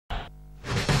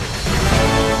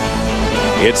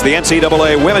It's the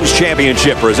NCAA Women's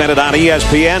Championship presented on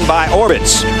ESPN by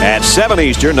Orbitz. At 7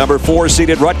 Eastern, number 4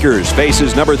 seeded Rutgers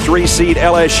faces number 3 seed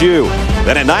LSU.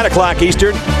 Then at 9 o'clock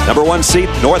Eastern, number 1 seed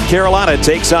North Carolina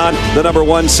takes on the number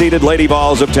 1 seeded Lady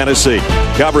Vols of Tennessee.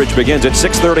 Coverage begins at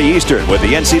 6:30 Eastern with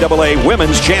the NCAA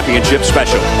Women's Championship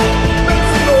Special.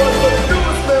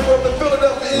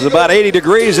 It's about 80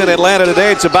 degrees in Atlanta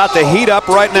today. It's about to heat up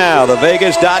right now. The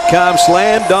Vegas.com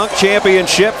Slam Dunk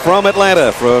Championship from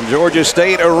Atlanta, from Georgia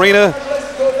State Arena.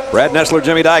 Brad Nessler,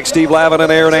 Jimmy Dykes, Steve Lavin,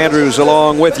 and Aaron Andrews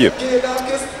along with you.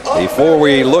 Before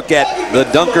we look at the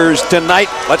dunkers tonight,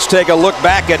 let's take a look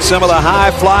back at some of the high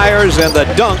flyers and the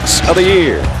dunks of the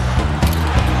year.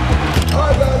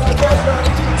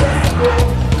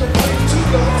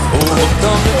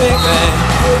 Overcome the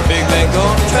big man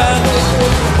gonna try.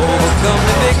 Overcome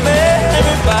the big man,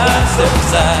 everybody step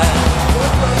aside.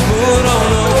 Move it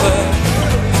on over,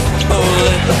 oh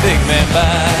let the big man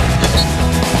by.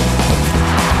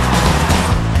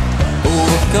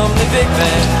 Overcome the big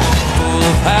man, full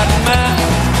of heart and mind.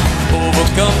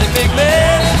 Overcome the big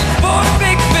man, for the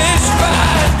big fish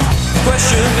ride.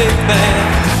 Question big man,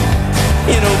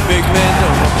 you know big man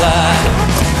don't apply.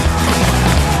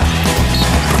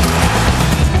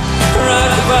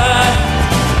 Ride goodbye,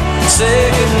 say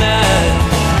goodnight.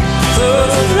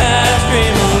 Close your eyes,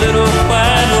 dream a little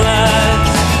white lies.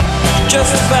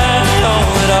 Just to find all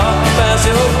it occupies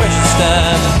your precious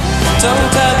time.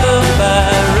 Tongue-tied lullaby,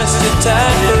 rest your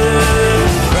tired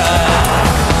ride.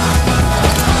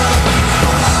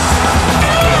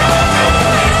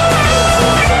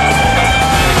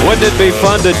 Wouldn't it be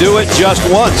fun to do it just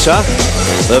once, huh?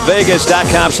 The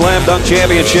Vegas.com Slam Dunk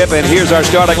Championship, and here's our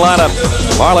starting lineup.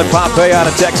 Marlon Pompey out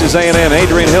of Texas A&M,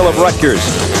 Adrian Hill of Rutgers,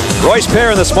 Royce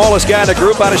Perrin, the smallest guy in the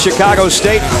group, out of Chicago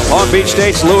State, Long Beach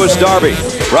State's Lewis Darby,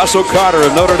 Russell Carter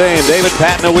of Notre Dame, David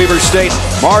Patton of Weber State,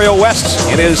 Mario West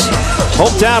in his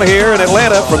hometown here in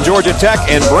Atlanta from Georgia Tech,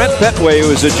 and Brent Petway,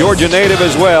 who is a Georgia native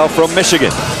as well, from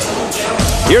Michigan.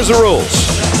 Here's the rules.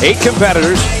 8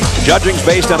 competitors. Judging's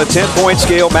based on a 10-point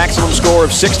scale, maximum score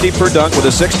of 60 per dunk with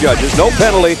the 6 judges. No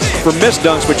penalty for missed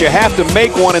dunks, but you have to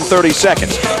make one in 30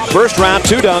 seconds. First round,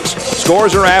 2 dunks,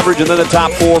 scores are average, and then the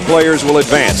top 4 players will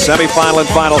advance. Semifinal and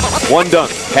final, 1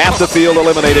 dunk. Half the field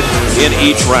eliminated in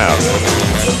each round.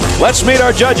 Let's meet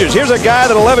our judges. Here's a guy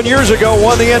that 11 years ago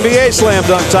won the NBA Slam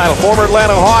Dunk title, former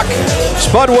Atlanta Hawk,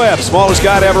 Spud Webb, smallest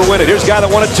guy to ever win it. Here's a guy that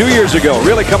won it 2 years ago,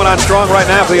 really coming on strong right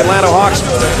now for the Atlanta Hawks,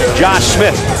 Josh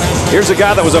Smith. Here's a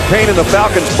guy that was a pain in the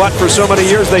Falcons' butt for so many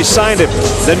years they signed him.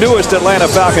 The newest Atlanta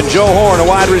Falcon, Joe Horn, a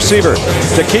wide receiver.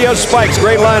 Takia Spikes,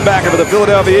 great linebacker for the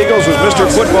Philadelphia Eagles, was Mr.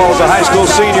 Football as a high school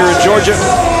senior in Georgia.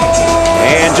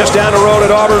 And just down the road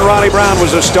at Auburn, Ronnie Brown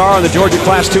was a star in the Georgia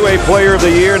Class 2A Player of the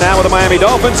Year, now with the Miami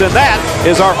Dolphins. And that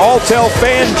is our Alltel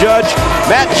fan judge,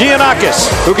 Matt Giannakis,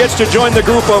 who gets to join the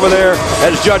group over there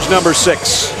as judge number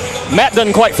 6. Matt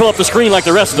doesn't quite fill up the screen like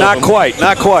the rest of them. Not quite,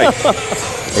 not quite.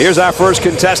 Here's our first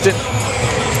contestant,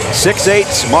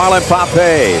 6'8", Marlon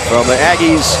Pompey from the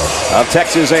Aggies of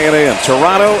Texas A&M.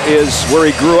 Toronto is where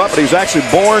he grew up, but he's actually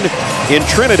born in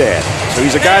Trinidad. So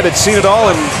he's a guy that's seen it all,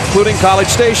 including College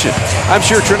Station. I'm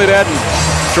sure Trinidad and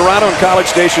Toronto and College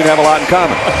Station have a lot in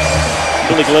common.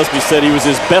 Billy Gillespie said he was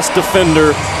his best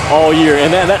defender all year,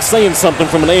 and that's saying something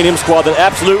from an A&M squad that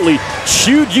absolutely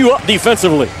chewed you up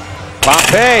defensively.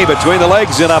 Pompey between the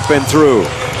legs and up and through.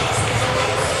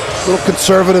 A little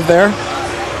conservative there.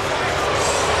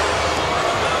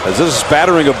 Is this a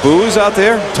spattering of boos out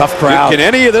there? Tough crowd. Can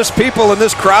any of this people in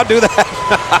this crowd do that?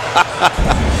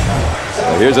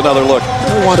 Well, here's another look.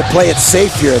 We want to play it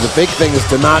safe here. The big thing is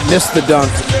to not miss the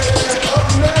dunk.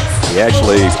 He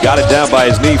actually got it down by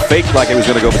his knee, faked like it was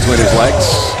going to go between his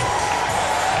legs.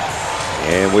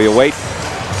 And we await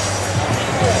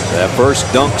that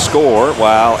first dunk score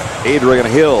while Adrian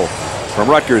Hill from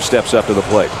Rutgers steps up to the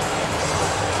plate.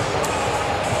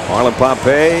 Marlon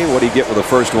Pompey, what do you get with the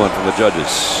first one from the judges?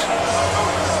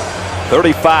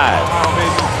 35.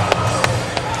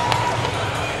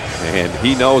 And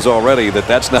he knows already that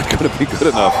that's not going to be good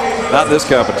enough. Not in this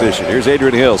competition. Here's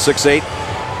Adrian Hill, 6'8".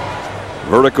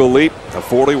 Vertical leap, a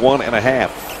 41.5.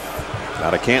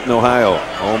 Out of Canton, Ohio,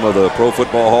 home of the Pro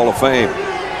Football Hall of Fame.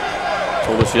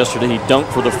 Told us yesterday he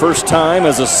dunked for the first time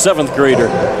as a 7th grader.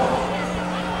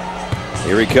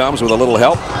 Here he comes with a little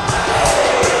help.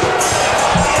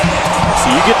 So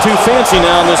you get too fancy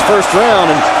now in this first round,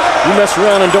 and you mess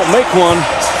around and don't make one,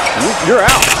 you're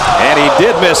out. And he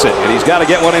did miss it, and he's got to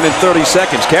get one in 30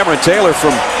 seconds. Cameron Taylor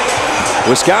from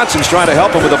Wisconsin's trying to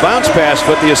help him with a bounce pass,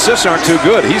 but the assists aren't too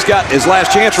good. He's got his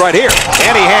last chance right here,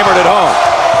 and he hammered it home.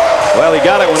 Well, he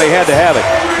got it when he had to have it.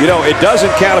 You know, it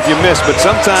doesn't count if you miss, but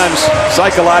sometimes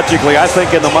psychologically, I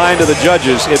think in the mind of the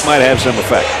judges, it might have some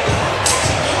effect.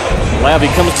 Labby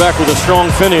comes back with a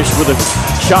strong finish with a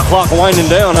shot clock winding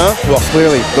down, huh? Well,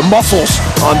 clearly, the muscles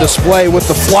on display with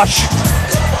the flush.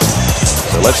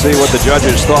 So let's see what the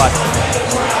judges thought.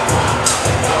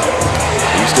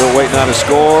 He's still waiting on a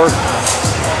score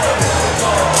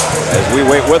as we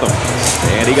wait with him.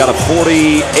 And he got a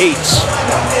 48.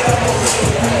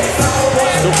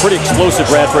 Still pretty explosive,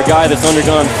 Brad, for a guy that's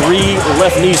undergone 3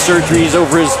 left knee surgeries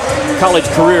over his college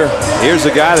career. Here's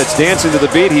a guy that's dancing to the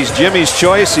beat. He's Jimmy's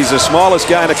choice. He's the smallest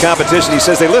guy in the competition. He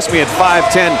says they list me at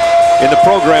 5'10" in the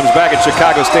programs back at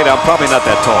Chicago State. I'm probably not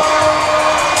that tall.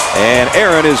 And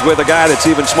Aaron is with a guy that's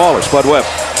even smaller, Spud Webb.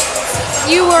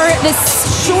 You were the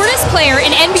shortest player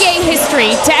in NBA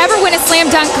history to ever win a slam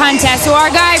dunk contest. So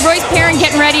our guy, Royce Perrin,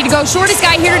 getting ready to go. Shortest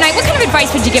guy here tonight. What kind of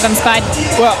advice would you give him, Spud?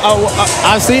 Well,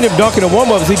 I've seen him dunk in the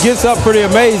warm-ups. He gets up pretty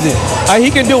amazing.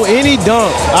 He can do any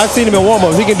dunk. I've seen him in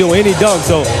warm-ups. He can do any dunk.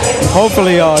 So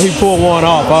hopefully he pull one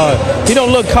off. He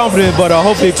don't look confident, but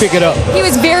hopefully he pick it up. He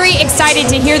was very excited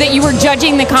to hear that you were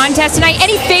judging the contest tonight.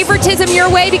 Any favoritism your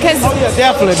way? Because yeah,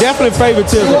 definitely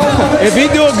favoritism. If he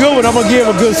do a good one, I'm gonna give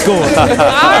him a good score.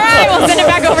 All right, we'll send it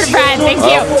back over to Brad. Thank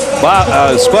you.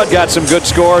 Spud got some good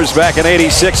scores back in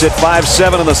 '86 at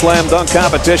 5'7" in the slam dunk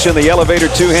competition. The elevator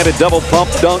two-handed double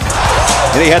pump dunk.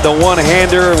 And he had the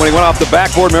one-hander when he went off the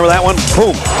backboard. Remember that one?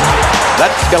 Boom.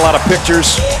 That's got a lot of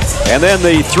pictures. And then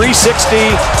the 360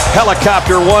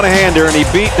 helicopter one-hander, and he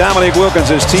beat Dominique Wilkins,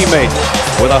 his teammate,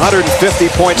 with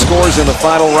 150-point scores in the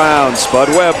final round. Spud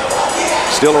Webb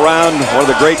still around, one of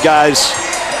the great guys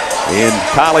in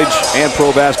college and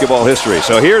pro basketball history.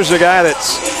 So here's a guy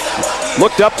that's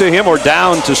looked up to him or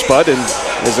down to Spud, and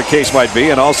as the case might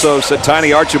be, and also said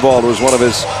Tiny Archibald was one of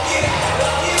his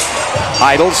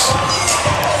idols.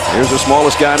 Here's the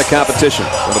smallest guy in the competition.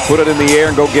 Going to put it in the air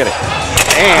and go get it.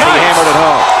 And he hammered it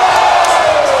home.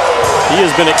 He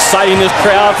has been exciting this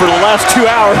crowd for the last 2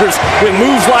 hours with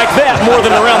moves like that more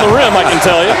than around the rim, I can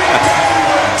tell you.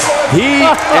 He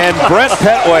and Brent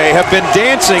Petway have been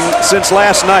dancing since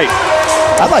last night.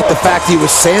 I like the fact he was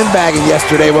sandbagging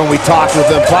yesterday when we talked with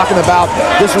him, talking about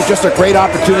this was just a great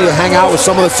opportunity to hang out with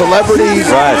some of the celebrities.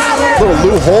 Right. Little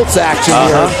Lou Holtz action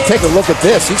here. Take a look at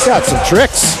this. He's got some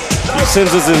tricks. He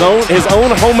sends us his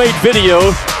own homemade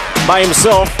video by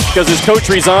himself because his coach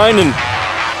resigned, and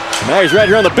now he's right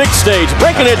here on the big stage,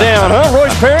 breaking it down, huh,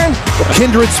 Royce Perrin?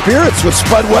 Kindred spirits with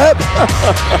Spud Webb.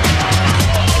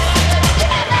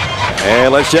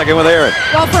 And let's check in with Aaron.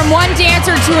 Well, from one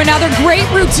dancer to another, great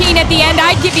routine at the end.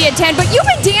 I'd give you a 10, but you've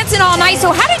been dancing all night,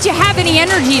 so how did you have any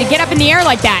energy to get up in the air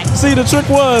like that? See, the trick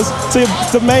was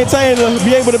to maintain, to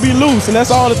be able to be loose, and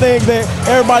that's all the things that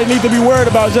everybody needs to be worried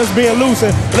about, just being loose.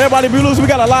 And when everybody be loose, we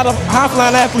got a lot of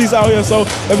high-flying athletes out here, so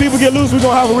if people get loose, we're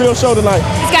going to have a real show tonight.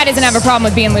 This guy doesn't have a problem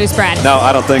with being loose, Brad. No,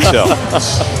 I don't think so.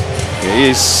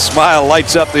 His smile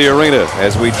lights up the arena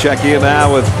as we check in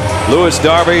now with Lewis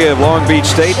Darby of Long Beach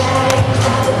State.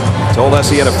 Told us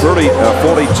he had a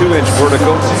 42-inch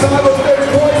vertical.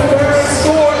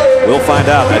 We'll find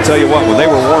out. I tell you what, when they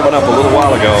were warming up a little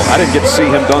while ago, I didn't get to see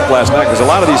him dunk last night because a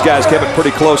lot of these guys kept it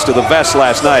pretty close to the vest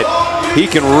last night. He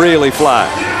can really fly.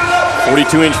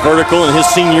 42-inch vertical in his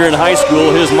senior year in high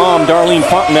school. His mom, Darlene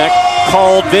Pontiac,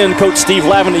 called then Coach Steve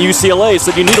Lavin at UCLA,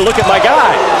 said, "You need to look at my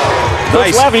guy."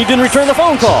 Coach Lavin, he didn't return the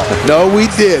phone call. No, we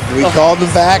did. We called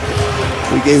him back.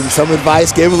 We gave him some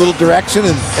advice, gave him a little direction,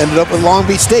 and ended up with Long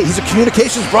Beach State. He's a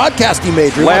communications broadcasting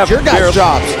major. What's your guys'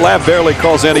 jobs? Lav barely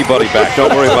calls anybody back.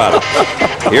 Don't worry about it.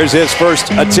 Here's his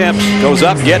first attempt. Goes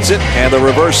up, gets it, and the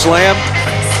reverse slam.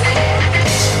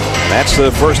 That's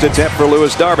the first attempt for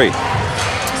Lewis Darby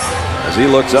as he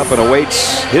looks up and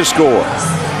awaits his score.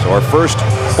 So our first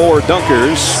 4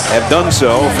 dunkers have done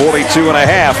so,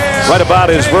 42.5, right about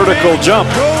his vertical jump.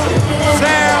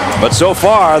 But so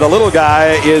far, the little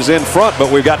guy is in front, but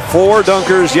we've got 4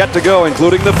 dunkers yet to go,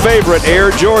 including the favorite,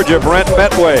 Air Georgia, Brent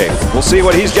Petway. We'll see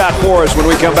what he's got for us when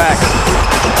we come back.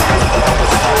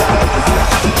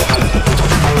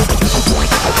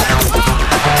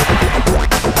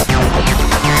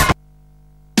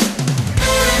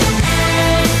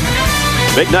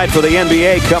 Big night for the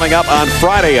NBA coming up on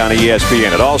Friday on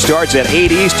ESPN. It all starts at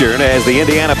 8 Eastern as the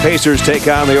Indiana Pacers take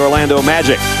on the Orlando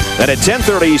Magic. Then at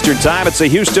 10:30 Eastern time, it's the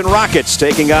Houston Rockets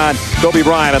taking on Kobe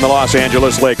Bryant and the Los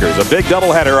Angeles Lakers. A big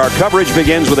doubleheader. Our coverage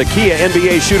begins with a Kia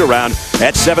NBA shoot-around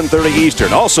at 7:30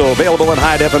 Eastern. Also available in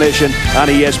high definition on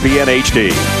ESPN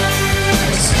HD.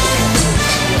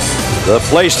 The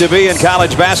place to be in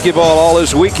college basketball all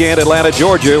this weekend, Atlanta,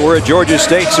 Georgia. We're at Georgia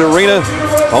State's arena,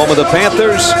 home of the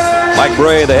Panthers. Mike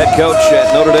Bray, the head coach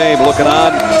at Notre Dame, looking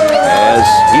on as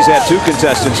he's had 2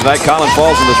 contestants tonight. Colin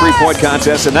falls in the 3-point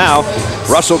contest, and now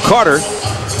Russell Carter,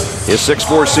 his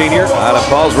 6'4" senior out of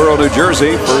Paulsboro, New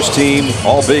Jersey, first team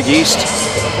All Big East,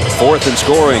 4th in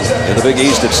scoring in the Big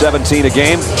East at 17 a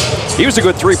game. He was a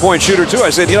good 3-point shooter too. I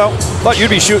said, you know, thought you'd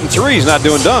be shooting threes, not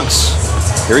doing dunks.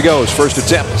 Here he goes, first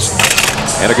attempt,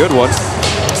 and a good one.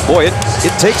 Boy,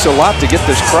 it takes a lot to get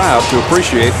this crowd to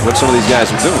appreciate what some of these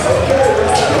guys are doing.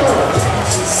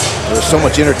 There's so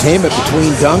much entertainment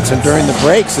between dunks and during the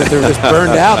breaks that they're just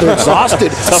burned out. They're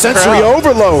exhausted. Sensory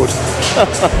overload.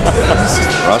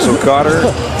 Russell Carter,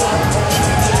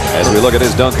 as we look at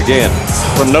his dunk again.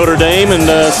 From Notre Dame, and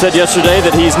said yesterday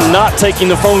that he's not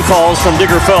taking the phone calls from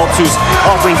Digger Phelps, who's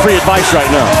offering free advice right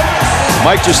now.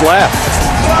 Mike just laughed.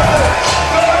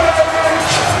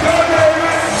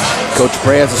 Coach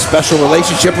Bray has a special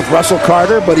relationship with Russell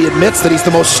Carter, but he admits that he's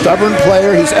the most stubborn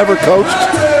player he's ever coached.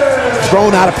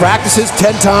 Thrown out of practices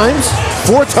 10 times,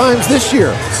 4 times this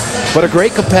year, but a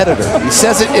great competitor. He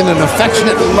says it in an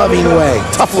affectionate, loving way.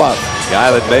 Tough love. Guy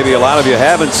that maybe a lot of you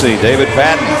haven't seen, David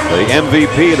Patton, the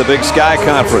MVP of the Big Sky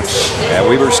Conference at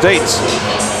Weber State.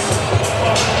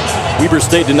 Weber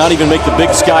State did not even make the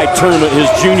Big Sky tournament his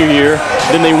junior year.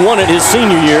 Then they won it his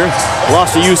senior year,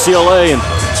 lost to UCLA, and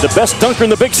the best dunker in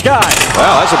the Big Sky.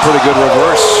 Wow, that's a pretty good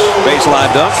reverse baseline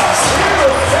dunk.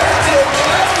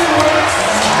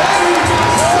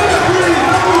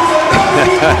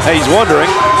 He's wondering.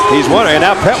 And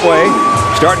now Petway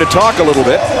starting to talk a little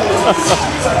bit.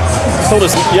 Told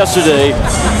us yesterday,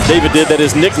 David did, that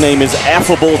his nickname is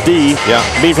Affable D. Yeah.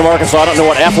 Being from Arkansas, I don't know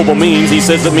what affable means. He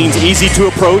says it means easy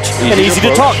to approach and easy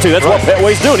to talk to. That's what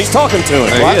Petway's doing. He's talking to him.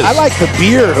 Well, I like the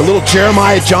beard, a little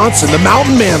Jeremiah Johnson, the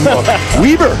mountain man look.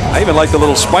 Weber. I even like the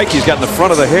little spike he's got in the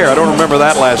front of the hair. I don't remember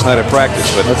that last night at practice,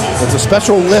 but There's a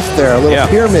special lift there, a little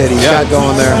pyramid he's got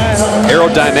going there.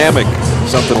 Aerodynamic,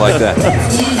 something like that.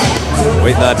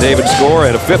 Waiting on David's score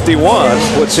at a 51,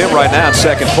 puts him right now in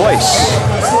 2nd place.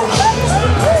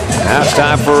 Now it's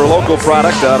time for a local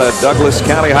product out of Douglas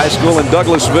County High School in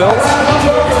Douglasville.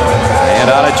 And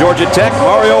out of Georgia Tech,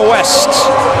 Mario West.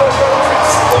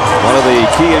 One of the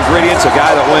key ingredients, a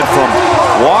guy that went from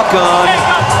walk-on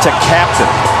to captain.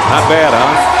 Not bad,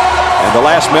 huh? And the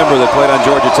last member that played on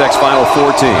Georgia Tech's Final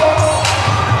Four team.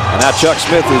 And now Chuck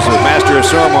Smith, who's a master of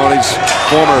ceremonies,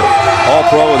 former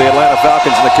All-Pro with the Atlanta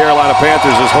Falcons and the Carolina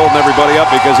Panthers, is holding everybody up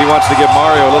because he wants to give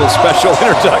Mario a little special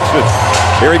introduction.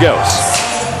 Here he goes.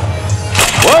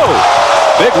 Whoa!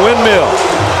 Big windmill.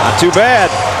 Not too bad.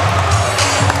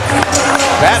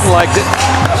 Patton liked it.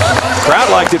 Crowd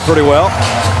liked it pretty well.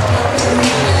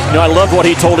 You know, I loved what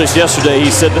he told us yesterday. He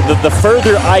said that the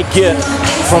further I get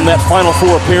from that Final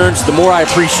Four appearance, the more I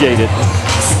appreciate it.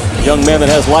 A young man that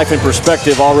has life in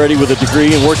perspective already with a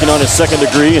degree and working on his 2nd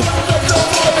degree, and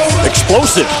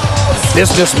explosive.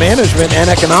 Business management and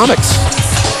economics.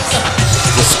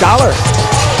 The scholar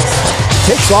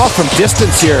takes off from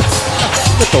distance here.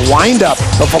 Look at the windup,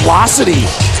 the velocity,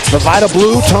 the Vita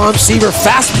Blue Tom Seaver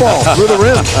fastball through the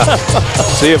rim.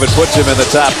 See if it puts him in the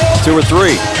top 2 or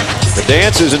 3. The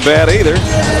dance isn't bad either.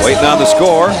 Waiting on the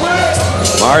score.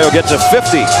 Mario gets a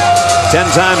 50, 10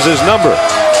 times his number.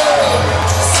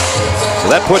 So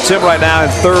that puts him right now in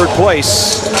 3rd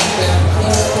place.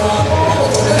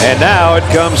 And now it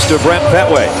comes to Brent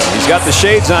Petway. He's got the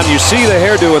shades on. You see the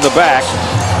hairdo in the back.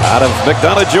 Out of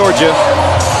McDonough, Georgia.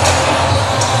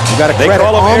 You got to credit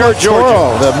Alma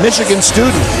Toro, the Michigan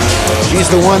student. She's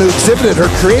the one who exhibited her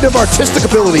creative artistic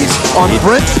abilities on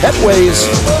Brent Petway's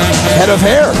head of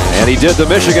hair. And he did the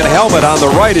Michigan helmet on the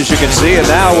right, as you can see. And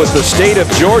now with the state of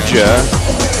Georgia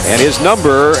and his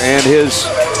number and his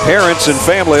parents and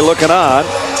family looking on,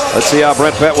 let's see how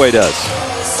Brent Petway does.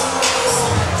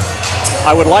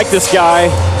 I would like this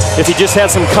guy if he just had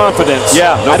some confidence.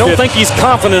 Yeah, I don't think he's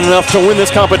confident enough to win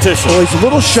this competition. Well, he's a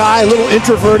little shy, a little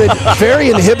introverted, very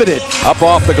inhibited. Up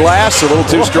off the glass, a little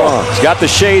too strong. He's got the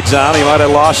shades on. He might have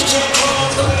lost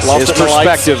his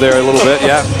perspective there a little bit.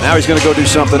 Yeah, now he's going to go do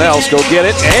something else. Go get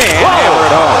it and hammer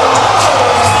it home.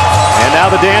 And now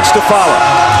the dance to follow.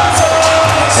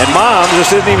 And Mom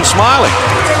just isn't even smiling.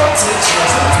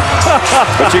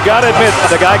 But you got to admit,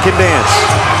 the guy can dance.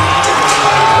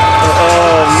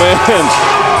 Oh, man.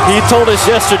 He told us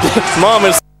yesterday, Mom,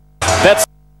 that's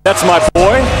my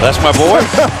boy. That's my boy.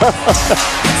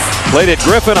 Played at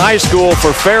Griffin High School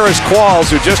for Ferris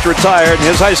Qualls, who just retired. And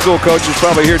his high school coach is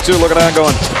probably here, too, looking around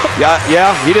going,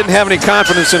 yeah, he didn't have any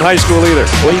confidence in high school either.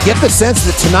 Well, you get the sense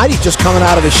that tonight he's just coming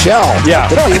out of his shell. Yeah.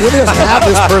 He really doesn't have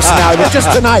this personality, but just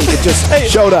tonight it just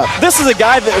showed up. This is a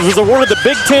guy that was awarded the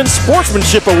Big Ten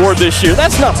Sportsmanship Award this year.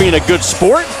 That's not being a good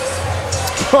sport.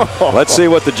 Let's see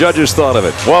what the judges thought of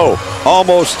it. Whoa,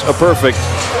 almost a perfect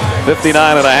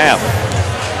 59.5.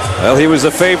 Well, he was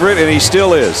the favorite, and he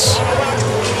still is.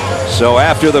 So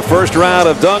after the first round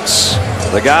of dunks,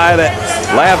 the guy that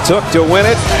Lav took to win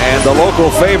it and the local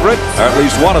favorite, or at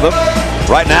least one of them,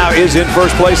 right now is in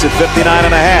first place at 59.5.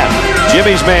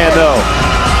 Jimmy's man, though,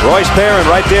 Royce Perrin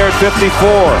right there at 54.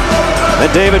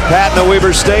 Then David Patton of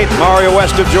Weber State, Mario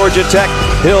West of Georgia Tech,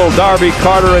 Hill, Darby,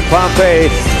 Carter, and Pompey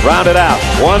rounded out.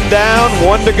 One down,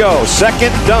 one to go.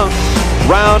 Second dunk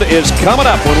round is coming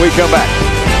up when we come back.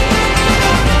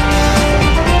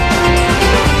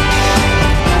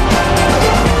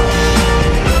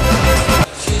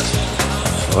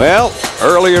 Well,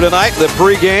 earlier tonight, the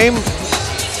pregame,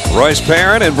 Royce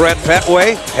Perrin and Brent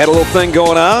Petway had a little thing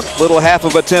going on, little half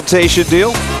of a temptation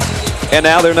deal. And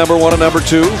now they're number 1 and number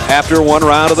 2 after one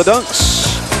round of the dunks.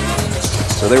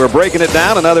 So they were breaking it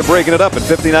down, and now they're breaking it up at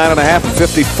 59.5 and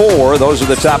 54. Those are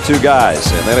the top 2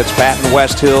 guys. And then it's Patton,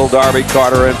 West, Hill, Darby,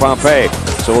 Carter, and Pompey.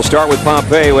 So we'll start with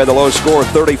Pompey, who had the lowest score of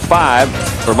 35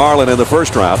 for Marlin in the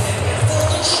first round.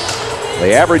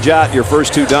 They average out your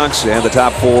first 2 dunks, and the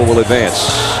top 4 will advance.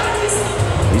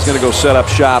 He's going to go set up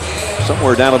shop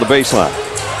somewhere down on the baseline.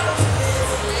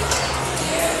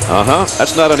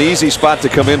 That's not an easy spot to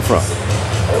come in from.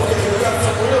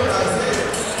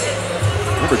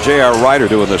 Remember J.R. Ryder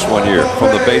doing this one year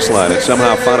from the baseline and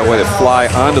somehow found a way to fly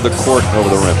onto the court and over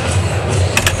the rim.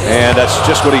 And that's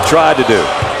just what he tried to do.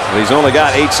 But he's only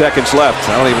got 8 seconds left.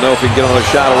 I don't even know if he can get another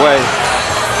shot away.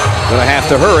 Going to have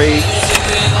to hurry.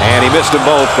 And he missed them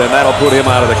both, and that'll put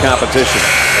him out of the competition.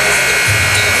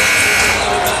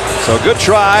 So good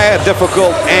try, a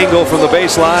difficult angle from the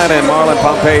baseline, and Marlon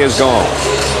Pompey is gone.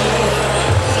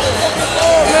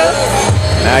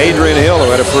 Now Adrian Hill, who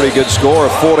had a pretty good score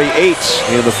of 48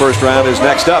 in the first round, is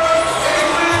next up.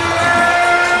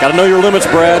 Got to know your limits,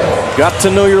 Brad. Got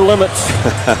to know your limits.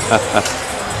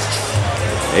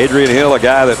 Adrian Hill, a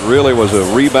guy that really was a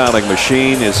rebounding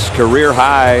machine. His career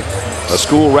high, a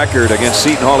school record against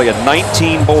Seton Hall. He had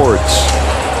 19 boards.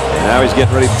 And now he's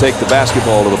getting ready to take the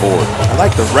basketball to the board. I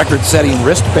like the record-setting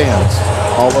wristbands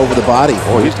all over the body.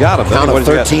 Oh, he's got them. Count of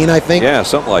 13, I think. Yeah,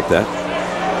 something like that.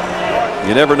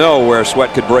 You never know where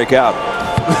Sweat could break out.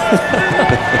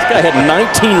 This guy had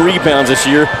 19 rebounds this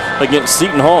year against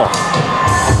Seton Hall.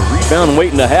 Rebound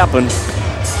waiting to happen.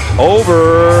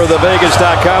 Over the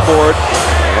Vegas.com board.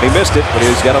 And he missed it, but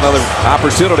he's got another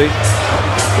opportunity.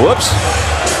 Whoops.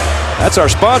 That's our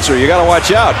sponsor. You got to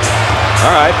watch out.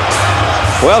 All right.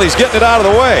 Well, he's getting it out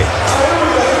of the way.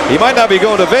 He might not be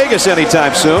going to Vegas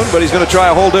anytime soon, but he's going to try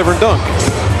a whole different dunk.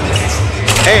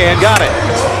 And got it.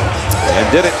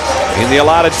 And did it in the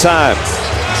allotted time.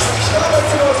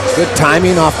 Good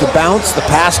timing off the bounce, the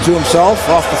pass to himself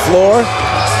off the floor.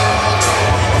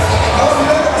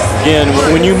 Again,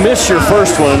 when you miss your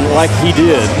first one like he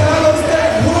did,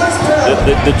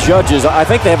 the judges, I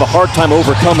think they have a hard time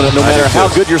overcoming it no matter how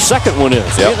good your second one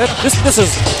is. Yep. This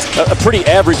is a pretty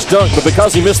average dunk, but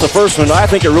because he missed the first one, I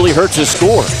think it really hurts his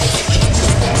score.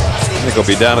 I think he'll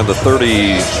be down in the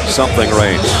 30-something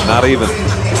range. Not even.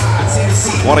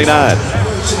 29.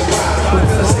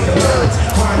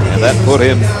 And that put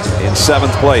him in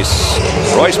 7th place.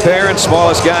 Royce Perrin,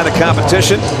 smallest guy in the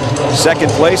competition. 2nd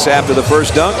place after the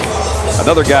first dunk.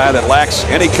 Another guy that lacks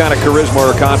any kind of charisma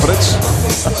or confidence.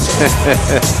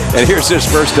 And here's his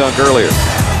first dunk earlier.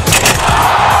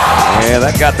 And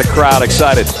that got the crowd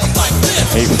excited.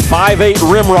 A 5'8"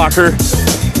 rim rocker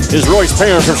is Royce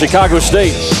Perrin from Chicago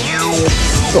State.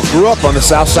 Well, grew up on the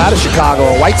south side of Chicago,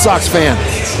 a White Sox fan.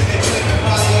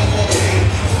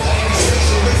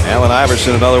 Allen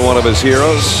Iverson, another one of his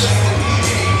heroes.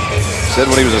 Said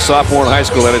when he was a sophomore in high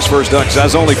school at his first dunk, I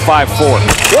was only 5'4".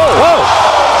 Whoa!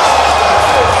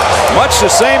 Much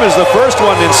the same as the first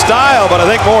one in style, but I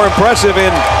think more impressive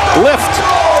in lift.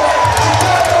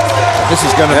 This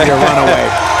is going to be a runaway.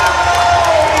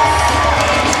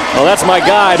 Well, that's my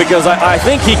guy because I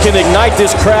think he can ignite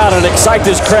this crowd and excite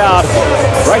this crowd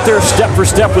right there step for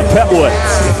step with Petwood.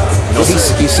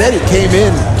 He said he came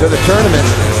in to the tournament,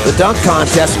 the dunk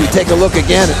contest. We take a look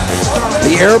again at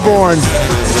the airborne.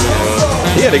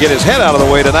 He had to get his head out of the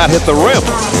way to not hit the rim.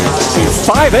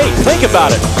 5'8", think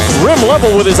about it. Rim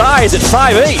level with his eyes at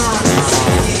 5'8".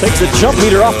 Takes the jump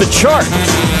meter off the chart.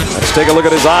 Let's take a look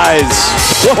at his eyes.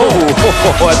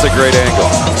 Whoa, that's a great angle.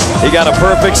 He got a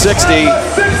perfect 60.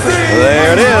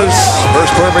 There it is.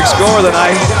 First perfect score of the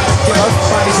night.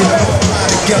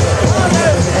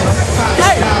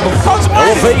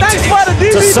 Elevate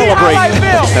to celebrate.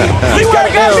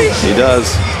 He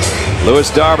does. Lewis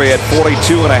Darby at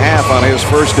 42.5 on his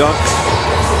first dunk.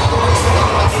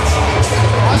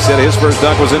 said his first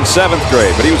dunk was in 7th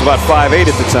grade, but he was about 5'8"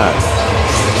 at the time.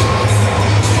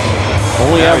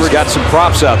 He's got some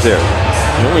props out there.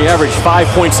 He only averaged 5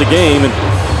 points a game, and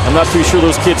I'm not too sure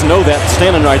those kids know that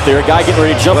standing right there. A guy getting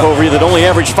ready to jump over you that only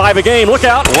averaged 5 a game. Look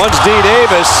out. One's D.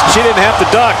 Davis. She didn't have to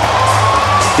duck.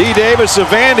 D. Davis of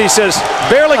Vandy says,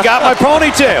 barely got my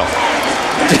ponytail.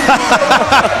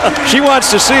 She wants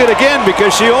to see it again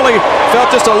because she only felt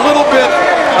just a little bit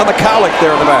on the cowlick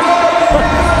there in the back.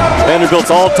 Vanderbilt's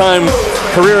all-time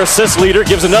career assist leader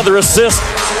gives another assist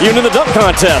even in the dunk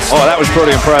contest. Oh, that was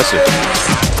pretty impressive.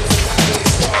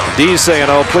 D's saying,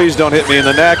 oh, please don't hit me in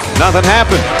the neck. Nothing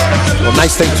happened. Well,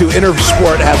 nice thing, too,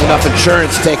 Intersport has enough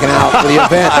insurance taken out for the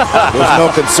event. There's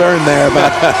no concern there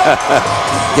about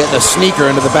getting a sneaker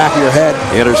into the back of your head.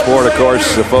 Intersport, of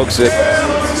course, the folks that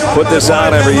put this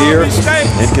on every year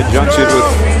in conjunction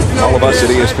with all of us at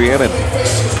ESPN, and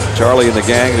Charlie and the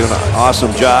gang doing an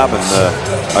awesome job. And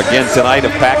again tonight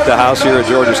have packed the house here at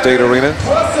Georgia State Arena.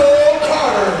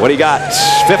 What do you got?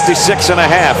 56.5.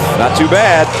 Not too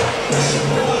bad.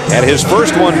 Had his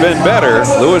first one been better,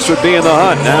 Lewis would be in the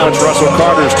hunt. Now it's Russell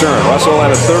Carter's turn. Russell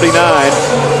at a 39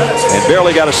 and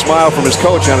barely got a smile from his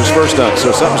coach on his first dunk.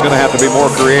 So something's going to have to be more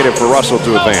creative for Russell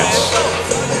to advance.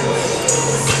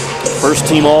 First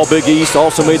team all Big East,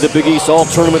 also made the Big East all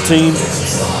tournament team.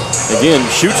 Again,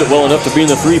 shoots it well enough to be in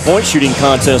the three-point shooting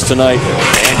contest tonight.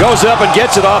 And goes up and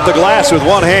gets it off the glass with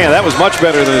one hand. That was much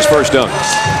better than his first dunk.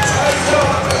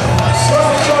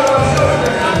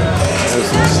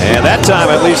 And that time,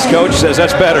 at least, coach says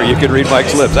that's better. You can read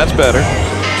Mike's lips. That's better.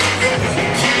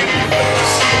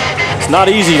 It's not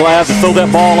easy, lad, to throw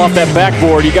that ball off that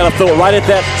backboard. You got to throw it right at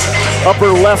that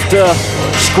upper left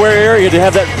square area to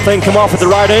have that thing come off at the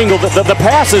right angle. The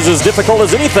pass is as difficult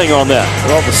as anything on that.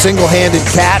 Well, the single-handed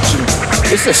catch. And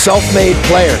this is a self-made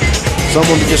player.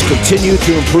 Someone to just continue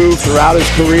to improve throughout his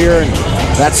career. And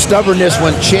that stubbornness,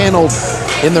 when channeled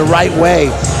in the right way,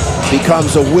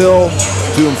 becomes a will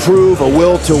to improve, a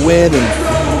will to win, and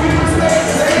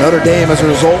Notre Dame, as a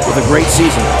result, with a great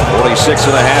season. 46.5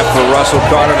 for Russell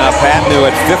Carter. Now Pat New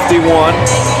at 51.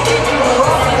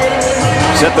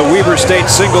 Set the Weber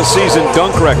State single-season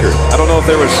dunk record. I don't know if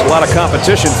there was a lot of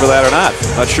competition for that or not.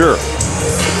 Not sure.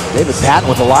 David Patton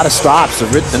with a lot of stops.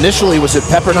 Initially was at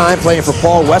Pepperdine playing for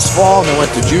Paul Westphal, and then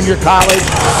went to junior college.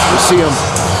 We see him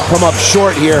come up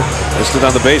short here. Missed it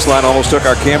on the baseline, almost took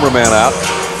our cameraman out.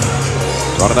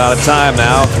 Running out of time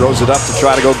now, throws it up to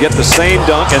try to go get the same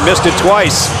dunk and missed it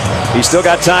twice. He's still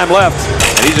got time left,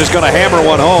 and he's just going to hammer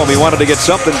one home. He wanted to get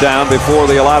something down before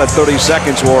the allotted 30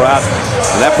 seconds wore out,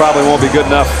 and that probably won't be good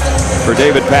enough for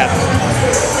David Patton.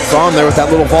 Saw him there with that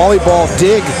little volleyball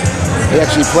dig. He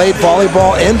actually played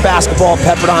volleyball and basketball at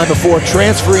Pepperdine before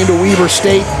transferring to Weber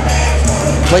State.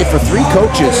 Played for 3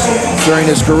 coaches during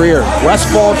his career.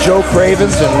 Westphal, Joe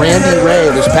Cravens, and Randy Ray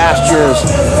this past year as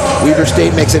Weber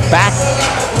State makes it back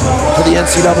to the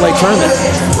NCAA tournament.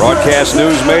 Broadcast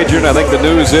news major, and I think the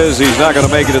news is he's not going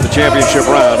to make it to the championship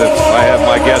round if I have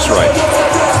my guess right.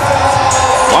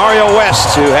 Mario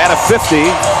West, who had a 50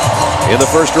 in the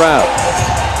first round.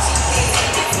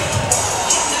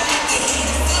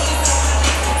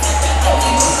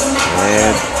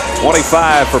 And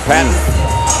 25 for Patton.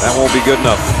 That won't be good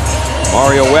enough.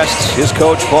 Mario West, his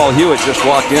coach, Paul Hewitt, just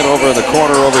walked in over in the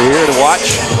corner over here to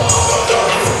watch.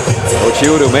 Coach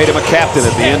Hewitt, who made him a captain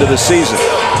at the end of the season.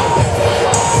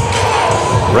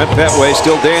 Brent Petway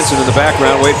still dancing in the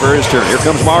background, wait for his turn. Here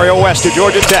comes Mario West to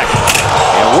Georgia Tech.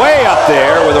 And way up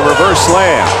there with a reverse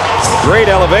slam. Great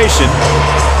elevation.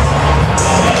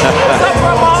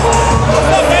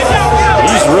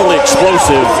 He's really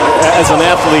explosive as an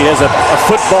athlete, has a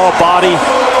football body.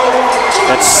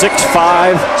 That's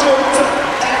 6'5".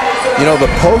 You know, the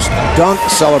post-dunk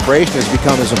celebration has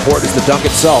become as important as the dunk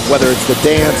itself, whether it's the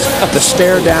dance, the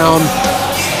stare down.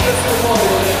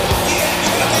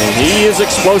 And he is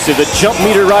explosive. The jump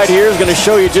meter right here is going to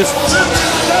show you just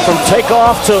from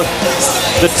takeoff to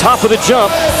the top of the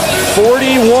jump,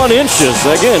 41 inches.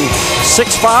 Again,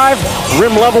 6'5",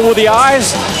 rim level with the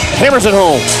eyes, hammers it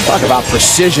home. Talk about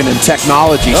precision and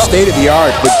technology,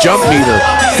 state-of-the-art, the jump meter.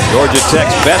 Georgia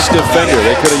Tech's best defender.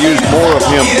 They could have used more of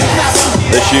him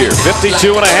this year.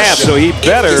 52.5, so he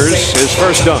betters his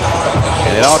first dunk.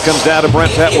 And it all comes down to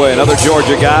Brent Petway, another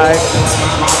Georgia guy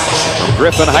from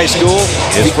Griffin High School.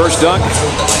 His first dunk,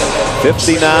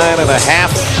 59.5,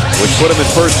 which put him in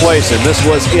first place, and this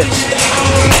was it.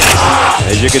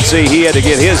 As you can see, he had to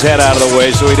get his head out of the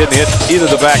way so he didn't hit either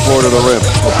the backboard or the rim.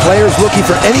 The players looking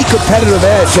for any competitive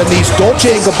edge, and these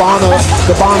Dolce &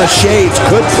 Gabbana shades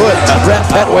could put Brent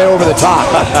Petway over the top.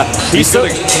 He's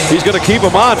going to keep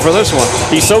him on for this one.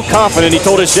 He's so confident. He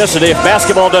told us yesterday if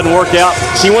basketball doesn't work out,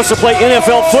 he wants to play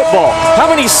NFL football. How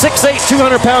many 6'8",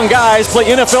 200-pound guys play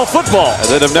NFL football?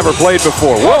 That have never played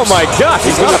before. Oh my gosh,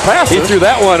 he's going to pass. He threw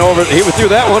that one over. He threw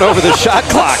that one over the shot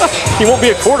clock. He won't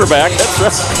be a quarterback. That's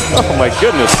right. Oh my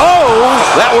goodness. Oh,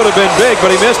 that would have been big, but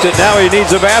he missed it. Now he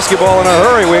needs a basketball in a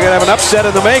hurry. We're going to have an upset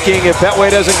in the making if Petway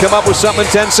doesn't come up with something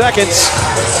in 10 seconds.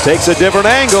 Takes a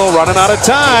different angle, running out of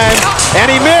time,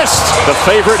 and he missed. The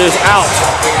favorite is out.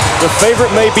 The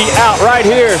favorite may be out right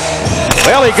here.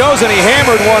 Well, he goes and he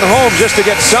hammered one home just to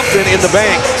get something in the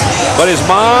bank. But his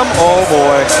mom, oh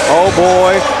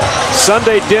boy,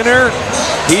 Sunday dinner,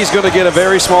 he's going to get a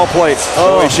very small plate.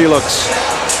 The way she looks.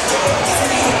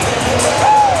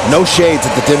 No shades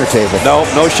at the dinner table.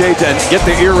 No shades, and get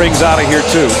the earrings out of here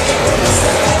too.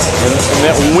 And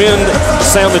that wind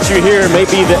sound that you hear may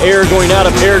be the air going out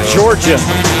of Air Georgia.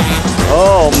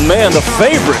 Oh man, the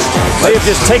favorite. They have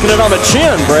just taken it on the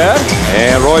chin, Brad.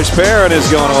 And Royce Perrin is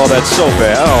going, oh, that's so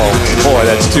bad. Oh boy,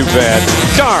 that's too bad.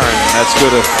 Darn, that's too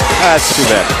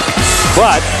bad.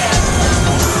 But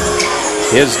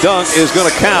his dunk is going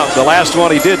to count. The last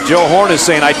one he did, Joe Horn is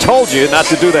saying, I told you not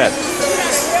to do that.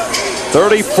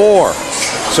 34.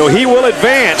 So he will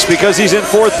advance because he's in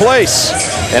 4th place.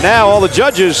 And now all the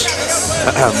judges,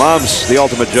 Mom's the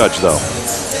ultimate judge though.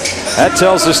 That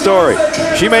tells the story.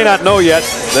 She may not know yet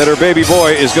that her baby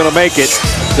boy is going to make it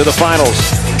to the finals.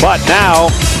 But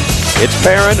now it's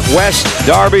Perrin, West,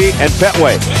 Darby, and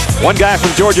Petway. One guy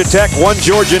from Georgia Tech, one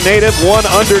Georgia native, one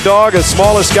underdog, the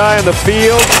smallest guy in the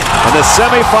field. And the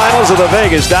semifinals of the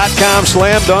Vegas.com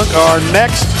Slam Dunk are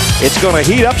next. It's going to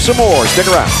heat up some more.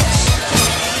 Stick around.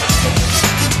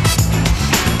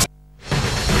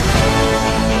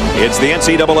 It's the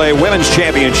NCAA Women's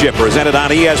Championship presented on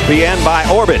ESPN by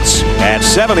Orbitz. At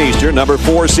 7 Eastern, number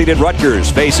 4 seeded Rutgers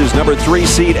faces number 3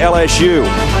 seed LSU.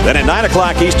 Then at 9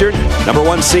 o'clock Eastern, number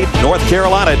 1 seed North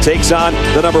Carolina takes on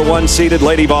the number 1 seeded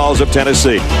Lady Vols of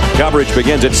Tennessee. Coverage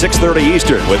begins at 6:30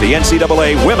 Eastern with the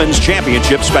NCAA Women's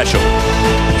Championship Special.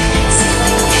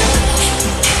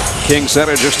 King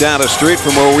Center just down the street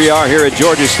from where we are here at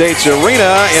Georgia State's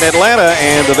Arena in Atlanta,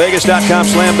 and the Vegas.com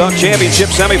Slam Dunk Championship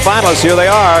semifinalists. Here they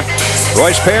are.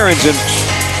 Royce Perrin's in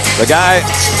the guy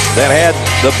that had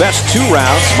the best 2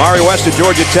 rounds. Mari West of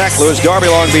Georgia Tech, Lewis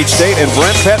Darby, Long Beach State, and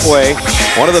Brent Petway,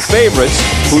 one of the favorites,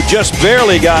 who just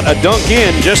barely got a dunk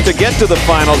in just to get to the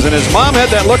finals. And his mom had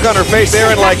that look on her face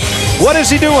there and like, what is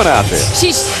he doing out there?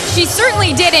 She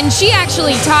certainly did, and she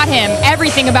actually taught him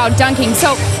everything about dunking.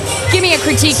 So give me a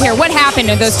critique here. What happened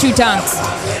to those 2 dunks?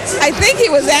 I think he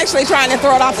was actually trying to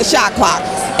throw it off the shot clock.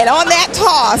 And on that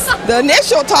toss, the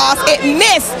initial toss, it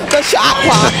missed the shot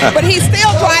clock, but he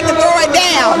still tried to throw it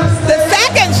down. The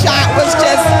second shot was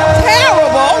just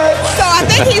terrible. So I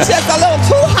think he's just a little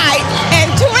too hyped and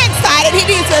too excited. He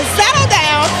needs to settle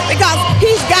down because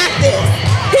he's got this.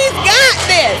 He's got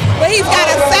this. But he's got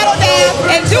to settle down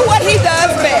and do what he does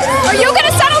best. Are you going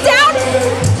to settle down?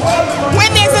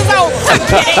 When this is over.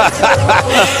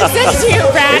 Send to you,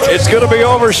 Brad. It's going to be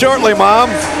over shortly, Mom.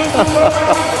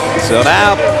 So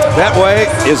now Petway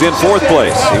is in 4th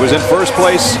place. He was in 1st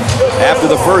place after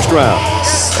the 1st round.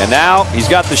 And now he's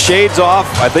got the shades off.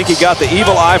 I think he got the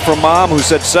evil eye from Mom, who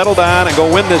said, settle down and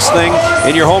go win this thing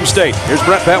in your home state. Here's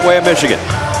Brent Petway of Michigan.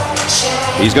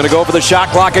 He's going to go for the shot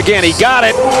clock again. He got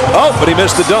it. Oh, but he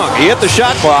missed the dunk. He hit the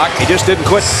shot clock. He just didn't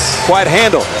quite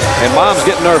handle. And Mom's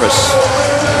getting nervous.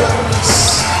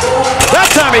 That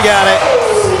time he got it.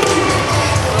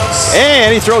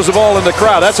 And he throws the ball in the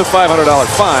crowd. That's a $500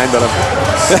 fine, but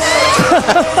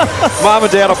Mom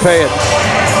and Dad will pay it.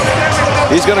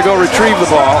 He's going to go retrieve the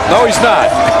ball. No, he's not.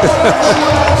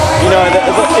 You know,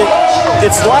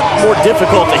 it's a lot more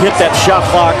difficult to hit that shot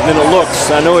clock than it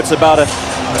looks. I know it's about a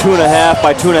 2.5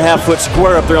 by 2.5 foot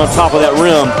square up there on top of that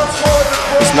rim.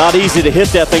 It's not easy to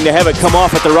hit that thing, to have it come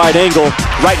off at the right angle,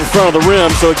 right in front of the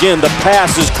rim. So again, the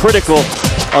pass is critical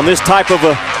on this type of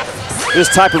a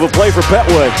play for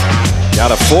Petway.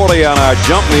 Got a 40 on our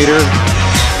jump meter.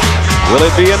 Will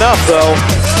it be enough, though?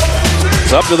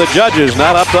 It's up to the judges,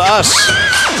 not up to us.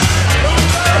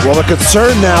 Well, the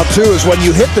concern now, too, is when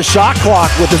you hit the shot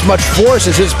clock with as much force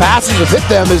as his passes have hit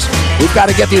them, is we've got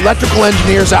to get the electrical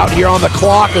engineers out here on the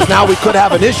clock, because now we could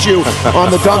have an issue on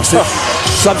the dunks that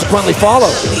subsequently follow.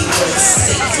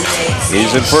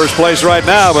 He's in 1st place right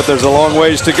now, but there's a long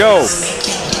ways to go.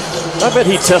 I bet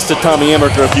he tested Tommy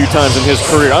Amaker a few times in his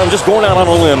career. I'm just going out on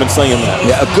a limb and saying that.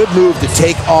 Yeah, a good move to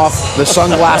take off the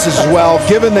sunglasses as well.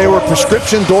 Given they were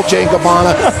prescription Dolce &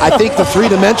 Gabbana, I think the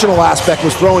three-dimensional aspect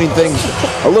was throwing things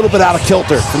a little bit out of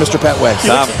kilter for Mr. Petway.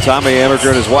 Tommy Amaker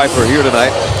and his wife are here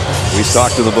tonight. We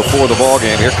talked to them before the ball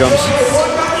game. Here comes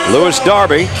Lewis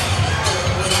Darby.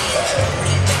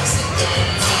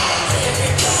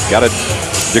 Got a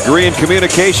degree in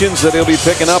communications that he'll be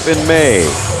picking up in May.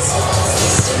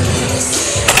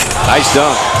 Nice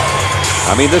dunk.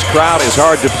 I mean, this crowd is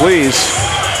hard to please.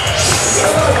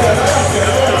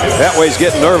 Petway's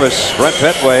getting nervous. Brent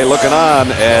Petway looking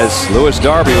on as Lewis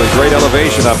Darby with great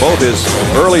elevation on both his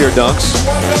earlier dunks.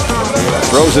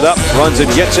 Throws it up, runs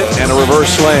and gets it, and a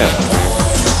reverse slam.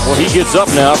 Well, he gets up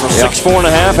now from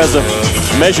 6'4.5", has a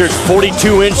measured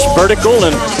 42-inch vertical,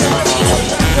 and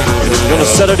going to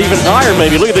set it even higher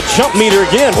maybe. Look at the jump meter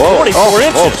again, 44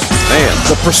 inches. Man,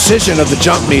 the precision of the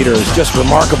jump meter is just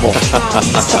remarkable.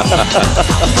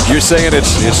 You're saying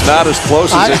it's not as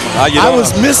close as I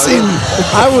was missing.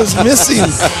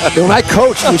 When I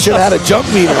coached, we should have had a jump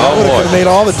meter. That would have made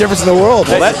all the difference in the world.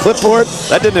 Well, that clipboard.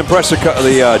 That didn't impress the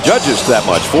judges that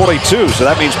much. 42, so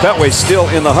that means Petway's still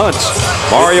in the hunt.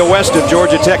 Mario West of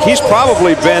Georgia Tech. He's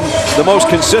probably been the most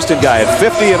consistent guy at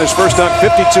 50 in his first dunk,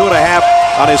 52.5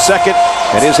 on his second.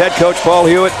 And his head coach, Paul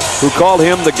Hewitt, who called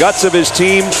him the guts of his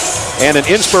team and an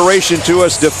inspiration to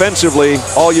us defensively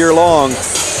all year long,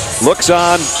 looks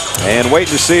on and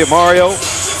waiting to see if Mario,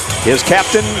 his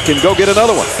captain, can go get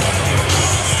another one.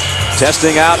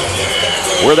 Testing out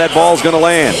where that ball's going to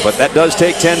land, but that does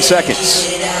take 10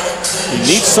 seconds. He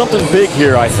needs something big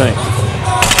here, I think.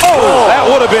 Oh, that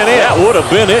would have been it. That would have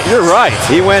been it. You're right.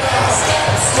 He went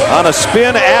on a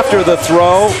spin after the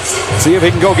throw. See if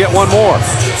he can go get one more.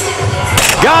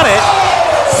 Got it,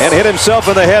 and hit himself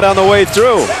in the head on the way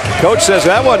through. Coach says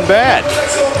that wasn't bad.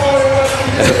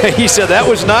 He said that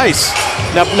was nice.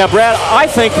 Now, Brad, I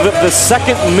think that the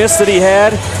second miss that he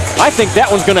had, I think that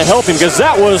one's going to help him because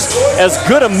that was as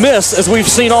good a miss as we've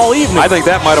seen all evening. I think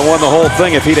that might have won the whole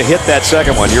thing if he'd have hit that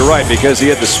second one. You're right, because he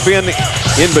had the spin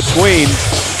in between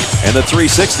and the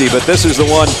 360, but this is the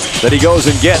one that he goes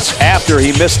and gets after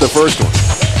he missed the first one.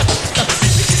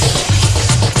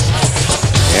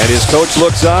 And his coach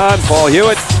looks on, Paul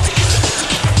Hewitt.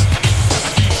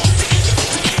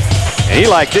 And he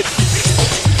liked it.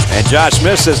 And Josh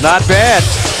Smith says, not bad.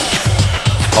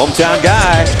 Hometown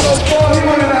guy.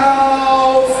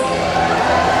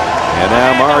 And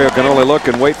now Mario can only look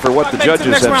and wait for what the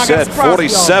judges have said.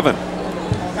 47.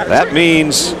 That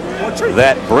means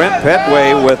that Brent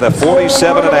Petway with a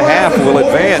 47.5 will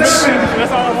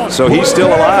advance. So he's still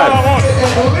alive.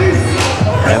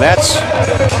 And that's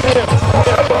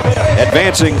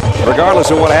advancing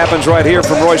regardless of what happens right here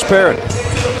from Royce Perrin.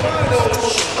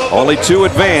 Only two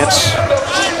advance.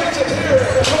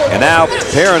 And now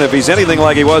Perrin, if he's anything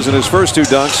like he was in his first two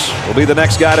dunks, will be the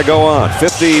next guy to go on.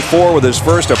 54 with his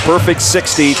first, a perfect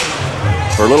 60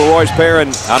 for little Royce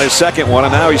Perrin on his second one.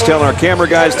 And now he's telling our camera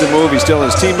guys to move. He's telling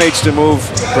his teammates to move.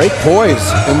 Great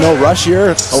poise and no rush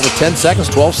here. Over 10 seconds,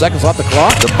 12 seconds off the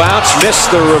clock. The bounce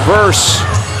missed the reverse.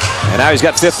 And now he's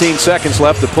got 15 seconds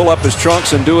left to pull up his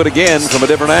trunks and do it again from a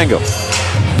different angle.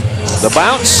 The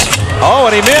bounce.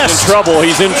 Oh, and he missed. He's in trouble.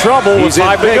 He's in trouble. He's in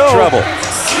big trouble.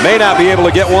 May not be able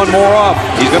to get one more off.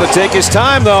 He's going to take his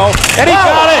time, though. And he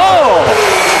got it.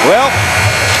 Well,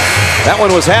 that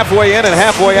one was halfway in and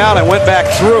halfway out and went back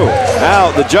through. Now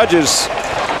the judges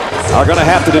are going to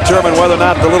have to determine whether or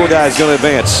not the little guy is going to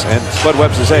advance. And Spud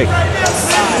Webb says, hey.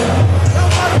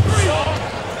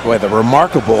 Boy, the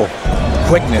remarkable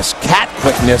quickness, cat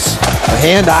quickness, the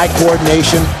hand-eye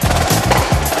coordination.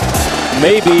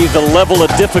 Maybe the level of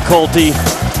difficulty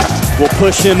will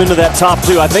push him into that top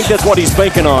two. I think that's what he's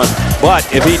banking on. But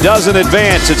if he doesn't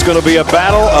advance, it's going to be a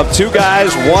battle of two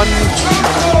guys, one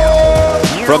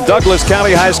from Douglas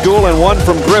County High School and one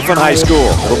from Griffin High School.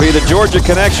 It'll be the Georgia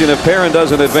connection if Perrin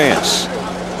doesn't advance.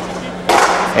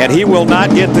 And he will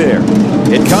not get there.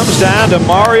 It comes down to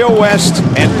Mario West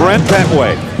and Brent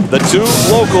Petway. The two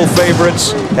local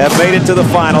favorites have made it to the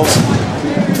finals.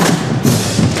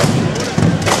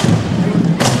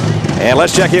 And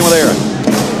let's check in with Aaron.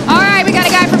 All right, we got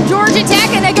a guy from Georgia Tech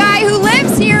and a guy who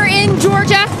lives here in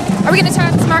Georgia. Are we going to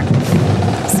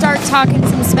start talking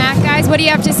some smack, guys? What do you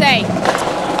have to say?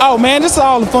 Oh, man, this is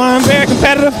all fun, very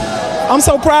competitive. I'm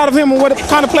so proud of him and what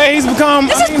kind of player he's become.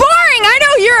 This is boring. I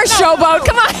know you're a showboat.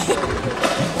 Come on.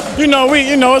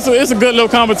 It's a good little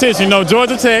competition.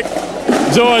 Georgia Tech,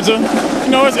 Georgia.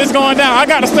 It's going down. I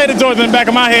got the state of Georgia in the back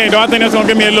of my head, though. I think that's going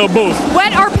to give me a little boost.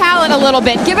 Wet our palate a little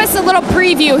bit. Give us a little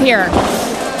preview here.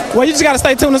 Well, you just got to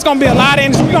stay tuned. It's going to be a lot of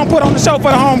energy. We're going to put on the show for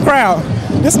the home crowd.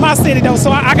 This is my city, though,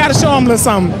 so I got to show them a little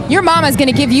something. Your mama's going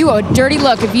to give you a dirty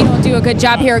look if you don't do a good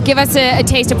job here. Give us a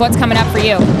taste of what's coming up for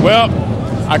you. Well,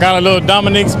 I got a little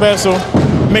Dominique special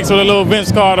mixed with a little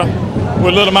Vince Carter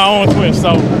with a little of my own twist. So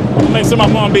I'll make sure my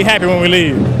mom be happy when we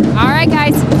leave. All right,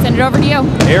 guys. Send it over to you.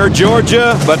 Air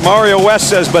Georgia, but Mario West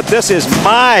says, but this is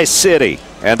my city.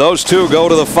 And those two go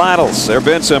to the finals. There have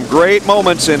been some great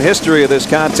moments in history of this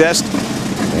contest.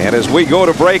 And as we go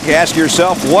to break, ask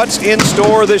yourself what's in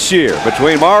store this year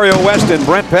between Mario West and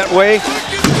Brent Petway.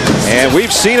 And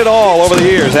we've seen it all over the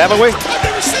years, haven't we? Oh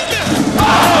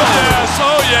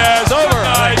yes, over.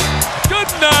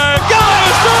 Good night.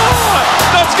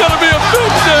 That's going to be a 50.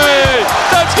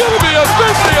 That's going to be a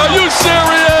 50. Are you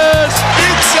serious?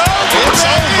 It's over. It's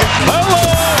over. Hello.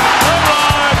 All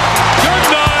right. Good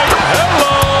night.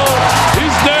 Hello.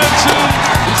 He's dancing.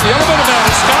 He's the elevator man.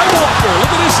 The Skywalker.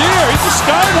 Look at his ear. He's the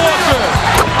Skywalker.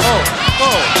 Oh.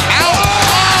 Ow.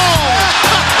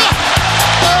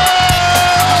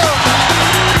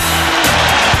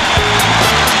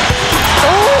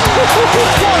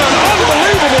 What an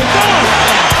unbelievable dunk.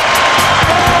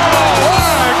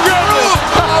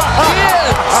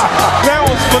 That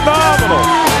was phenomenal.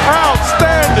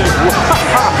 Outstanding.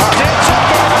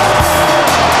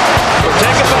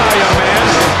 Take it by, young man.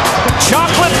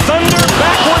 Chocolate Thunder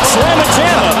backward slam and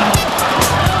jamma.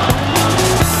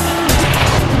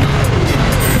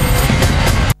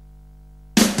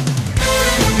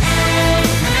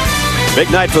 Big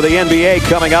night for the NBA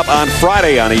coming up on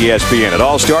Friday on ESPN. It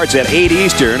all starts at 8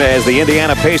 Eastern as the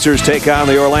Indiana Pacers take on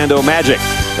the Orlando Magic.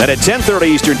 Then at 10:30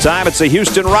 Eastern time, it's the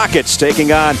Houston Rockets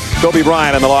taking on Kobe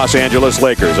Bryant and the Los Angeles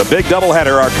Lakers. A big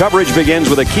doubleheader. Our coverage begins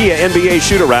with a Kia NBA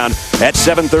shoot-around at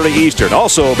 7:30 Eastern.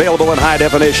 Also available in high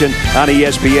definition on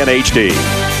ESPN HD.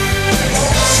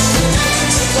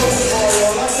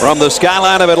 From the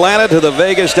skyline of Atlanta to the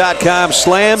Vegas.com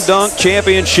Slam Dunk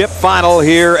Championship Final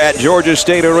here at Georgia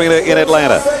State Arena in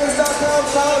Atlanta.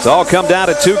 It's all come down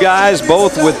to two guys,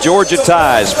 both with Georgia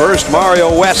ties. First, Mario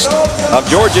West of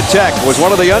Georgia Tech was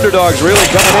one of the underdogs really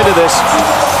coming into this.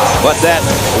 But that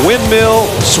windmill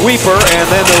sweeper and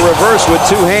then the reverse with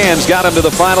two hands got him to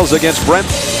the finals against Brent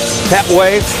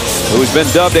Petway, who's been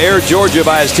dubbed Air Georgia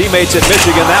by his teammates at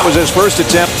Michigan. That was his first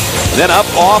attempt. Then up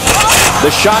off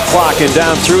the shot clock and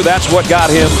down through. That's what got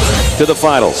him to the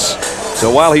finals. So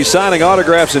while he's signing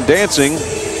autographs and dancing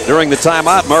during the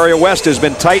timeout, Mario West has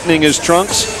been tightening his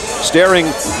trunks, staring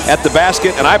at the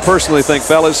basket. And I personally think,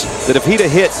 fellas, that if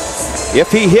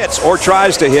he hits or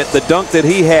tries to hit the dunk that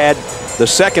he had, the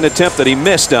second attempt that he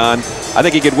missed on, I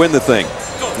think he could win the thing.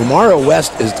 Well, Mario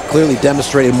West is clearly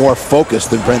demonstrated more focus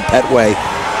than Brent Petway.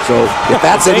 So if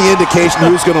that's any indication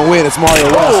who's going to win, it's Mario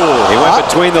West. He went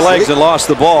between the legs and lost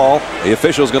the ball. The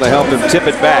official's going to help him tip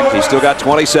it back. He's still got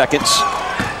 20 seconds.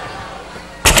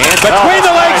 And between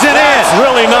the legs and in. That's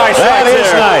really nice. That right is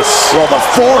there. nice. Well, the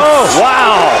fourth. Oh,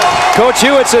 wow. Coach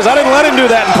Hewitt says, I didn't let him do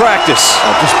that in practice.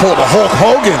 Just pulled a Hulk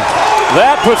Hogan.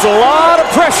 That puts a lot of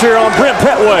pressure on Brent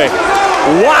Petway.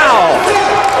 Wow.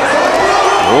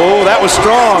 Oh, that was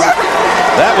strong.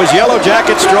 That was Yellow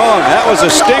Jacket strong. That was a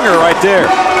stinger right there.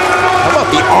 How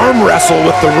about the arm wrestle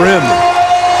with the rim?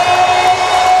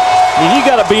 You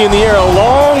got to be in the air a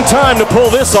long time to pull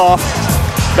this off.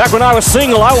 Back when I was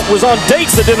single, I was on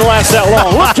dates that didn't last that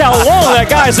long. Look how long that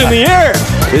guy's in the air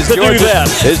to do that.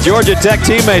 His Georgia Tech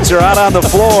teammates are out on the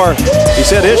floor. He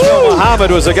said Ishmael Muhammad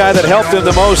was the guy that helped him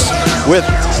the most with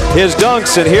his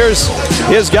dunks, and here's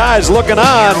his guys looking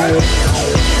on.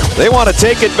 They want to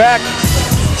take it back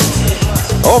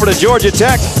over to Georgia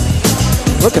Tech.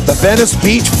 Look at the Venice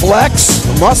Beach flex,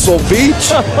 Muscle Beach.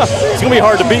 It's going to be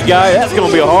hard to beat, guy. That's going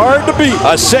to be hard to beat.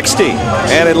 A 60.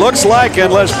 And it looks like,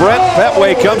 unless Brent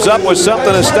Petway comes up with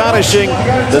something astonishing,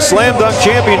 the Slam Dunk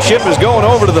Championship is going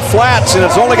over to the flats, and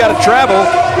it's only got to travel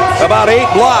about 8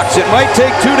 blocks. It might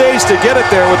take 2 days to get it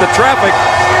there with the traffic.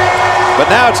 But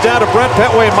now it's down to Brent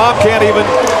Petway, and Mom can't even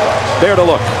bear to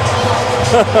look.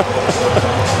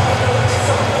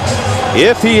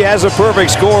 If he has a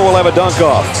perfect score, we'll have a dunk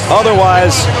off.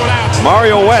 Otherwise,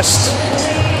 Mario West,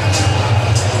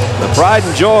 the pride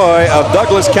and joy of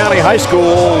Douglas County High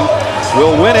School,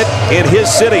 will win it in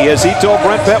his city. As he told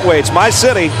Brent Petway, it's my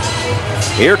city.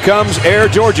 Here comes Air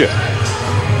Georgia.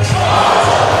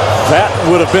 That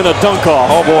would have been a dunk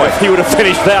off. Oh, boy. If he would have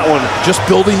finished that one. Just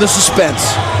building the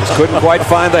suspense. Just couldn't quite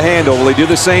find the handle. Will he do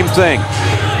the same thing?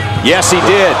 Yes, he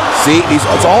did. See,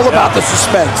 it's all about the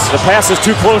suspense. The pass is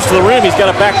too close to the rim. He's got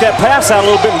to back that pass out a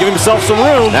little bit and give himself some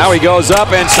room. Now he goes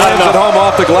up and slams it home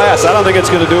off the glass. I don't think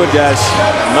it's going to do it, guys.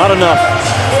 Not enough.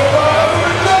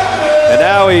 And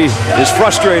now he is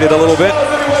frustrated a little bit.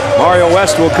 Mario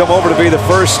West will come over to be the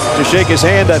first to shake his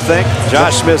hand, I think.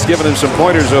 Josh Smith's giving him some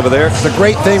pointers over there. The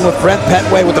great thing with Brent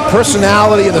Petway, with the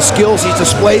personality and the skills he's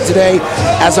displayed today,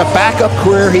 as a backup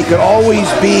career, he could always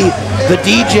be the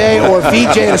DJ or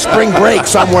VJ at a spring break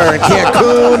somewhere in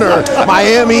Cancun or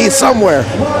Miami, somewhere.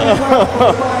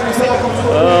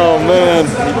 Oh, man.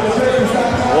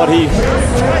 What he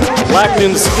lacked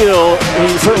in skill,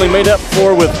 he certainly made up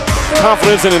for with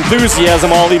confidence and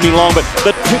enthusiasm all evening long. But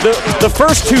the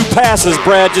first two passes,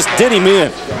 Brad, just did him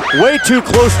in. Way too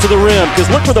close to the rim, because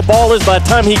look where the ball is by the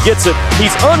time he gets it.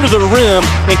 He's under the rim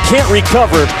and can't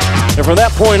recover. And from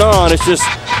that point on, it's just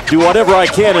do whatever I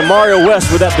can. And Mario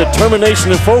West, with that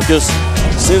determination and focus,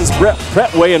 sends Brent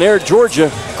Petway and Air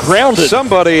Georgia grounded.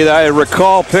 Somebody that I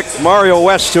recall picked Mario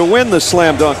West to win the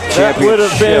slam dunk championship. That would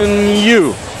have been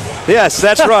you. Yes,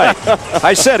 that's right.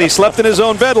 I said he slept in his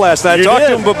own bed last night. I talked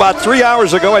to him about 3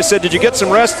 hours ago. I said, did you get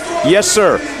some rest? Yes,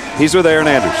 sir. He's with Aaron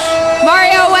Andrews.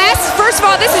 Mario West, first of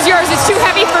all, this is yours. It's too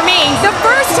heavy for me. The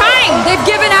first time they've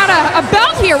given out a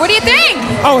belt here. What do you think?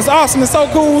 Oh, it's awesome. It's so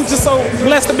cool. Just so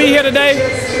blessed to be here today.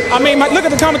 I mean, look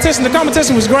at the competition. The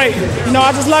competition was great. You know,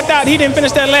 I just lucked out. He didn't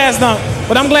finish that last dunk.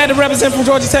 But I'm glad to represent from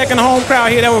Georgia Tech and the home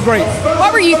crowd here. That was great.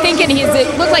 What were you thinking?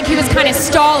 It looked like he was kind of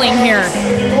stalling here.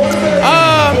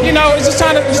 You know, just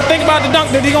trying to think about the dunk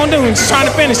that he's going to do and just trying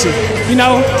to finish it, you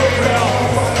know.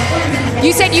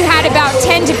 You said you had about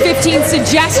 10 to 15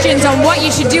 suggestions on what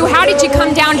you should do. How did you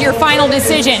come down to your final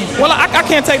decision? Well, I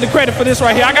can't take the credit for this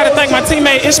right here. I got to thank my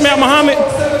teammate, Ishmael Muhammad.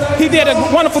 He did a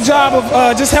wonderful job of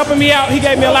just helping me out. He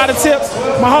gave me a lot of tips.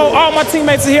 All my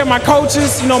teammates are here, my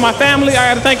coaches, you know, my family. I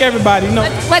got to thank everybody. You know.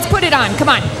 Let's put it on. Come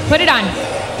on, put it on.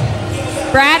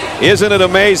 Brad? Isn't it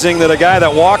amazing that a guy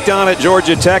that walked on at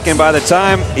Georgia Tech and by the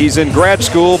time he's in grad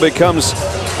school becomes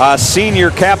a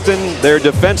senior captain, their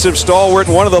defensive stalwart,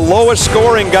 and one of the lowest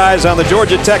scoring guys on the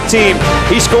Georgia Tech team.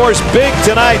 He scores big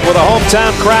tonight with a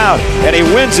hometown crowd, and he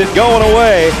wins it going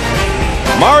away.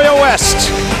 Mario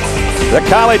West, the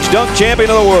college dunk champion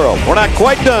of the world. We're not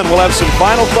quite done. We'll have some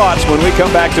final thoughts when we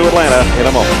come back to Atlanta in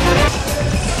a moment.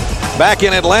 Back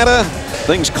in Atlanta,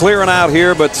 things clearing out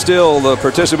here, but still the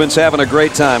participants having a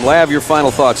great time. Lav, your final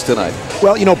thoughts tonight.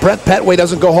 Well, you know, Brent Petway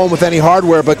doesn't go home with any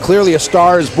hardware, but clearly a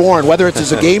star is born, whether it's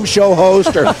as a game show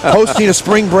host or hosting a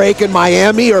spring break in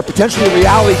Miami or potentially a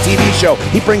reality TV show.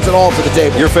 He brings it all to the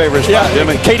table. Your favorite spot,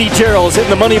 Jimmy? Katie Gerald's hitting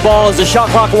the money ball as the shot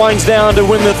clock winds down to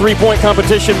win the three-point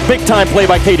competition. Big time play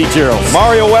by Katie Gerald.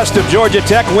 Mario West of Georgia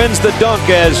Tech wins the dunk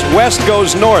as West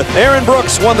goes north. Aaron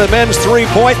Brooks won the men's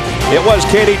three-point. It was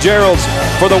Katie Gerald's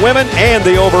for the women and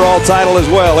the overall title as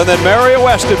well. And then Mario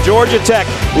West of Georgia Tech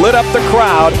lit up the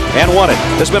crowd and won it.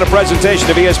 This has been a presentation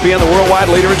of ESPN, the worldwide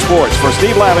leader in sports. For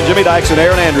Steve Lavin, Jimmy Dykes, and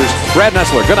Aaron Andrews, Brad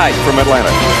Nessler, good night from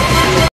Atlanta.